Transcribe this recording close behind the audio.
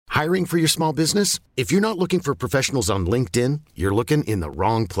Hiring for your small business? If you're not looking for professionals on LinkedIn, you're looking in the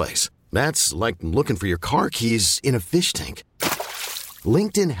wrong place. That's like looking for your car keys in a fish tank.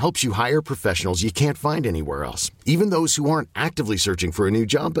 LinkedIn helps you hire professionals you can't find anywhere else, even those who aren't actively searching for a new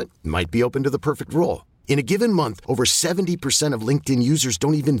job but might be open to the perfect role. In a given month, over 70% of LinkedIn users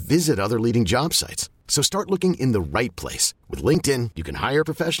don't even visit other leading job sites. So start looking in the right place. With LinkedIn, you can hire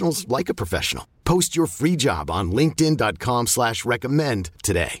professionals like a professional. Post your free job on linkedin.com/recommend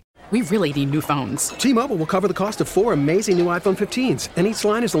today. We really need new phones. T-Mobile will cover the cost of 4 amazing new iPhone 15s, and each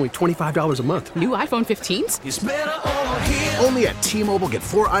line is only $25 a month. New iPhone 15s? It's better over here. Only at T-Mobile, get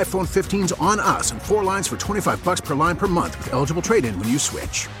 4 iPhone 15s on us and 4 lines for $25 per line per month with eligible trade-in when you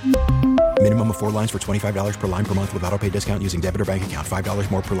switch. Minimum of 4 lines for $25 per line per month with autopay discount using debit or bank account. $5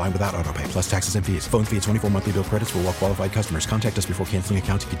 more per line without autopay, plus taxes and fees. Phone fee at 24 monthly bill credits for well-qualified customers. Contact us before canceling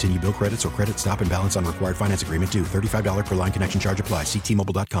account to continue bill credits or credit stop and balance on required finance agreement due. $35 per line connection charge applies. See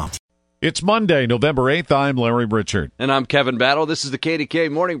T-Mobile.com. It's Monday, November 8th. I'm Larry Richard. And I'm Kevin Battle. This is the KDK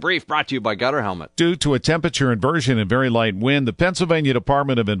Morning Brief brought to you by Gutter Helmet. Due to a temperature inversion and very light wind, the Pennsylvania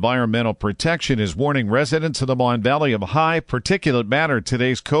Department of Environmental Protection is warning residents of the Mon Valley of high particulate matter.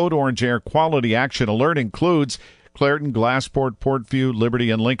 Today's code orange air quality action alert includes Clairton, Glassport, Portview,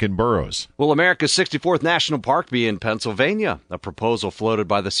 Liberty, and Lincoln boroughs. Will America's 64th National Park be in Pennsylvania? A proposal floated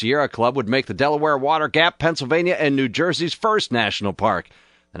by the Sierra Club would make the Delaware Water Gap, Pennsylvania, and New Jersey's first national park.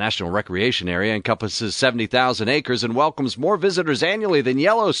 The National Recreation Area encompasses 70,000 acres and welcomes more visitors annually than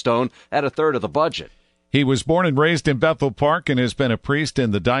Yellowstone at a third of the budget. He was born and raised in Bethel Park and has been a priest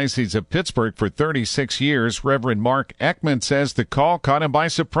in the Diocese of Pittsburgh for 36 years. Reverend Mark Ekman says the call caught him by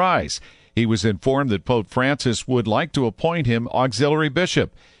surprise. He was informed that Pope Francis would like to appoint him auxiliary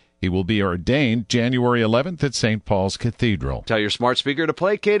bishop. He will be ordained January 11th at St. Paul's Cathedral. Tell your smart speaker to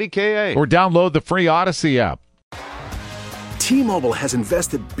play KDKA. Or download the free Odyssey app. T-Mobile has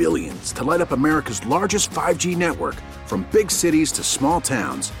invested billions to light up America's largest 5G network, from big cities to small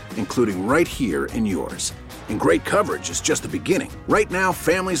towns, including right here in yours. And great coverage is just the beginning. Right now,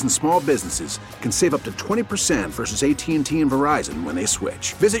 families and small businesses can save up to 20% versus AT&T and Verizon when they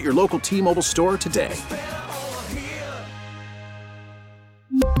switch. Visit your local T-Mobile store today.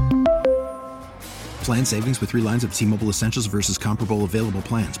 Plan savings with 3 lines of T-Mobile Essentials versus comparable available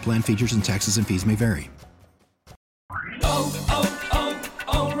plans. Plan features and taxes and fees may vary.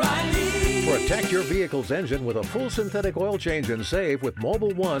 Protect your vehicle's engine with a full synthetic oil change and save with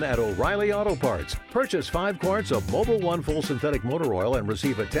Mobil 1 at O'Reilly Auto Parts. Purchase 5 quarts of Mobil 1 full synthetic motor oil and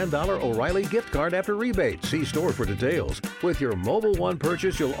receive a $10 O'Reilly gift card after rebate. See store for details. With your Mobil 1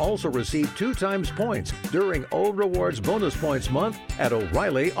 purchase, you'll also receive 2 times points during O Rewards Bonus Points Month at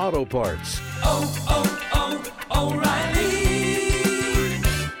O'Reilly Auto Parts. O'Reilly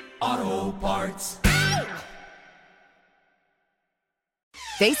Auto Parts.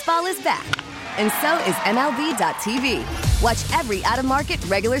 Baseball is back, and so is MLB.tv. Watch every out-of-market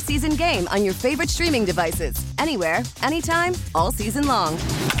regular season game on your favorite streaming devices, anywhere, anytime, all season long.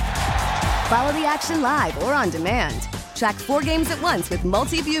 Follow the action live or on demand. Track 4 games at once with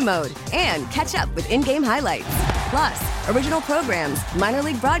multi-view mode and catch up with in-game highlights. Plus, original programs, minor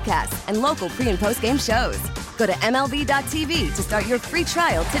league broadcasts, and local pre- and post-game shows. Go to MLB.tv to start your free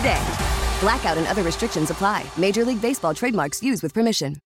trial today. Blackout and other restrictions apply. Major League Baseball trademarks used with permission.